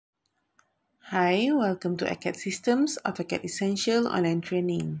Hi, welcome to AutoCAD Systems, AutoCAD Essential Online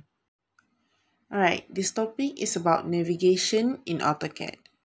Training. Alright, this topic is about navigation in AutoCAD.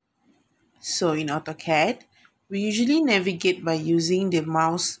 So in AutoCAD, we usually navigate by using the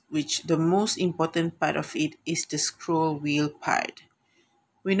mouse, which the most important part of it is the scroll wheel part.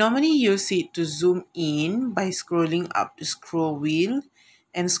 We normally use it to zoom in by scrolling up the scroll wheel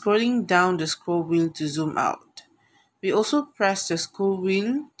and scrolling down the scroll wheel to zoom out. We also press the scroll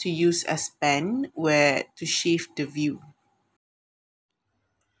wheel to use as pen where to shift the view.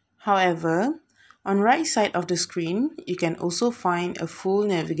 However, on right side of the screen, you can also find a full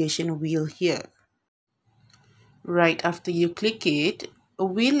navigation wheel here. Right after you click it, a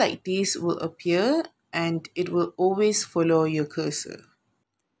wheel like this will appear and it will always follow your cursor.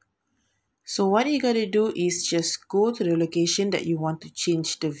 So what you gotta do is just go to the location that you want to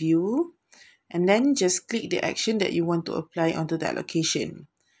change the view and then just click the action that you want to apply onto that location.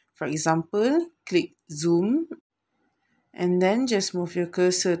 For example, click zoom and then just move your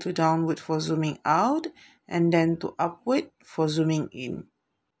cursor to downward for zooming out and then to upward for zooming in.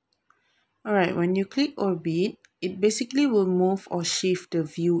 Alright, when you click orbit, it basically will move or shift the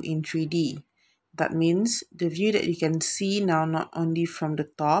view in 3D. That means the view that you can see now not only from the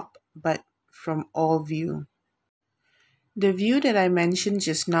top but from all view. The view that I mentioned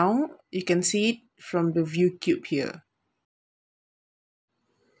just now, you can see it from the view cube here.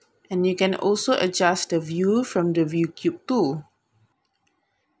 And you can also adjust the view from the view cube too.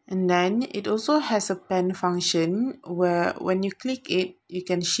 And then it also has a pen function where when you click it, you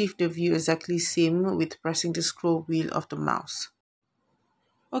can shift the view exactly same with pressing the scroll wheel of the mouse.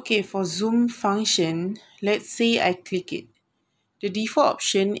 Okay, for zoom function, let's say I click it. The default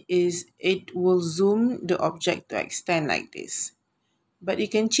option is it will zoom the object to extend like this. But you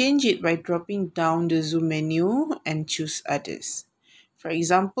can change it by dropping down the zoom menu and choose others. For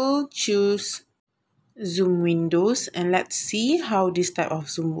example, choose zoom windows and let's see how this type of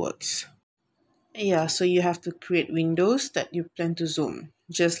zoom works. Yeah, so you have to create windows that you plan to zoom,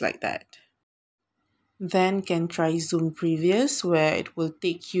 just like that. Then can try zoom previous where it will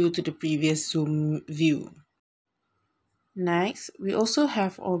take you to the previous zoom view. Next, we also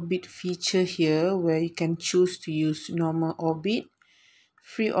have orbit feature here where you can choose to use normal orbit,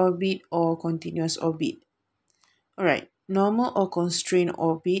 free orbit or continuous orbit. Alright, normal or constrained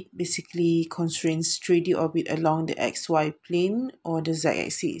orbit basically constrains 3D orbit along the XY plane or the Z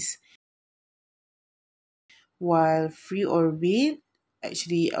axis. While free orbit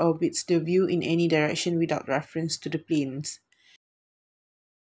actually orbits the view in any direction without reference to the planes.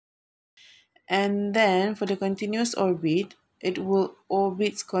 And then for the continuous orbit, it will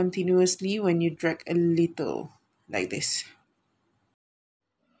orbit continuously when you drag a little, like this.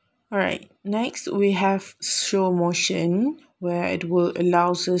 Alright, next we have show motion, where it will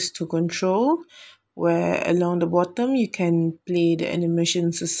allows us to control, where along the bottom you can play the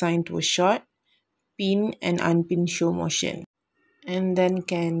animations assigned to a shot, pin and unpin show motion, and then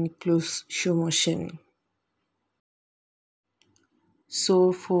can close show motion.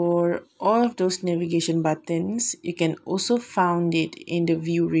 So for all of those navigation buttons, you can also find it in the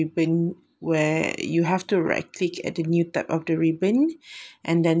view ribbon where you have to right click at the new tab of the ribbon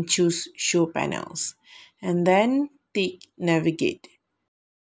and then choose show panels and then tick navigate.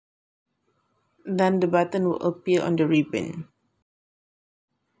 Then the button will appear on the ribbon.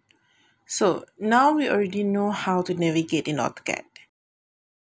 So now we already know how to navigate in AutoCAD.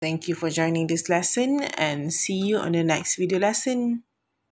 Thank you for joining this lesson and see you on the next video lesson.